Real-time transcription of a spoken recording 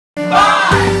5, 4,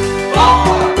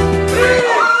 3, 2.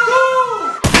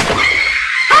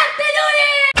 Happy New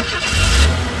Year!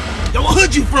 Yo, what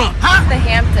hood you from, huh? The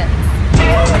Hamptons.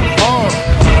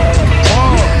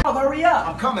 Oh, hurry up.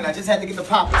 I'm coming, I just had to get the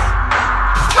poppers.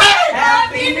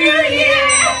 Happy New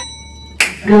Year!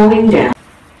 Going down.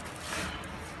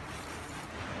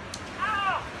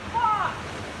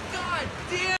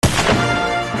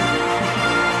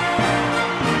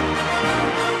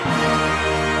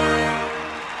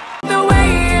 The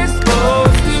way it's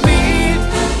supposed to be.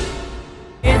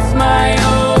 It's my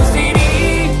OCD.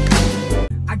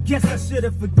 I guess I should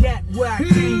have forget where I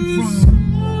came from.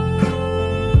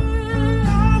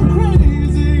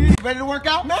 Ready to work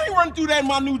out? Man, I ain't run through that in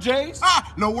my new J's.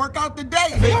 Ah, no workout today.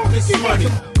 Make this money.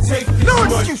 Take this no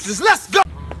money. Excuses. Let's go.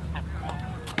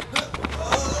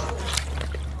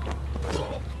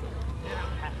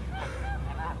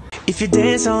 If you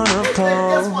dance on a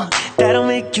pole, that'll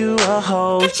make you a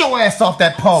hoe. Get your ass off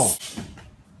that pole.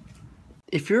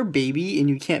 If you're a baby and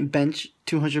you can't bench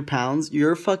 200 pounds,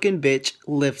 you're a fucking bitch.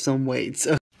 Lift some weights.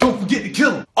 Don't forget to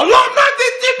kill him. Alarm not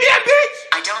this bitch!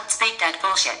 I don't speak that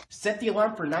bullshit. Set the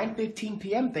alarm for 9:15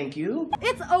 p.m. Thank you.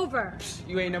 It's over.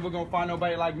 You ain't never gonna find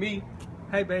nobody like me.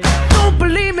 Hey, baby. Don't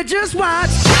believe me, just watch.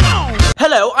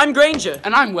 Hello, I'm Granger.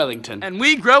 And I'm Wellington. And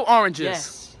we grow oranges.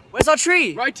 Yes. Where's our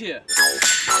tree? Right here.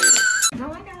 No,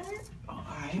 I got it.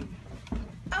 Alright.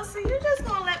 Oh, so you're just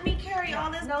gonna let me carry all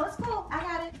this? No, it's cool. I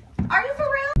got it. Are you for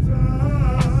real?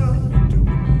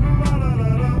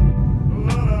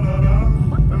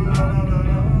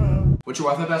 What's your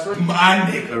Wi-Fi password? My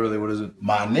nigga. Really, what is it?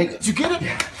 My nigga. Did you get it?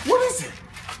 Yeah. What is it?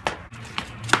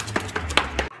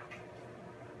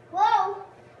 Whoa!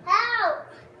 Help!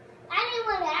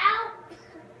 Anyone help?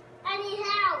 I need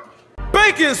help.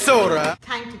 Baking soda.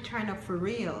 Time to turn up for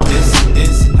real. This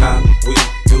is how we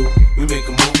do. We make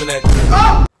a move in that.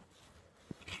 Oh!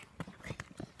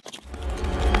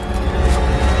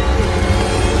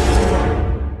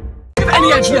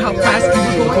 Any idea how fast you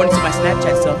were going? According to my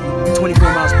Snapchat selfie,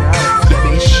 24 miles per hour. Yeah,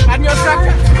 bitch. Had me on track.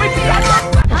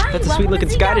 That's a sweet looking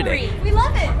sky today. We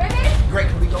love it, right? Great,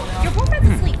 can we go now? Your boyfriend's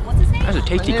asleep. What's his name? That's a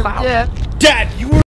tasty cloud. Dad, you were